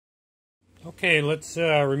Okay, let's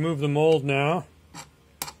remove the mold now.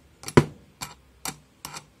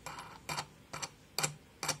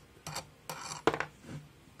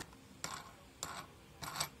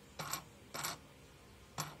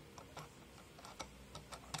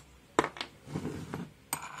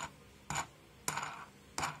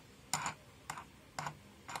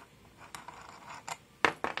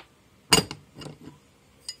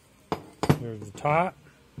 There's the top.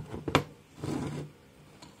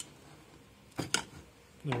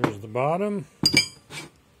 There's the bottom.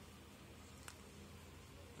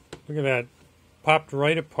 Look at that. Popped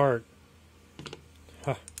right apart.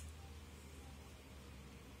 Huh.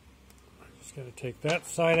 Just got to take that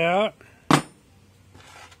side out.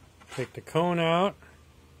 Take the cone out.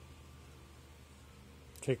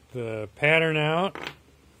 Take the pattern out.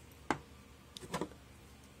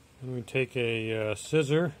 And we take a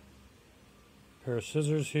scissor. Pair of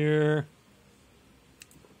scissors here.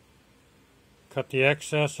 Cut the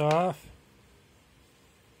excess off.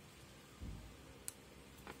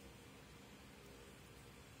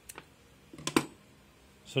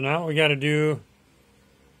 So now what we got to do,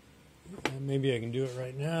 maybe I can do it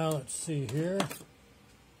right now. Let's see here.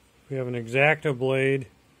 We have an X-Acto blade.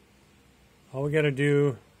 All we got to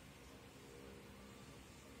do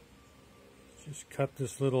is just cut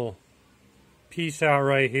this little piece out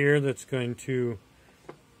right here that's going to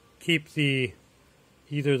keep the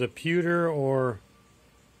either the pewter or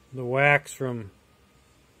the wax from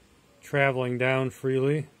traveling down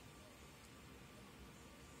freely.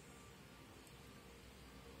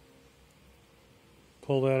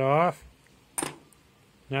 Pull that off.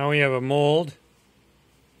 Now we have a mold.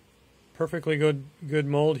 Perfectly good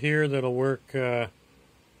mold here that'll work for,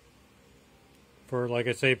 like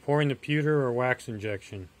I say, pouring the pewter or wax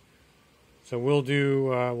injection. So we'll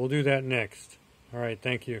do that next. All right,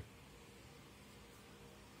 thank you.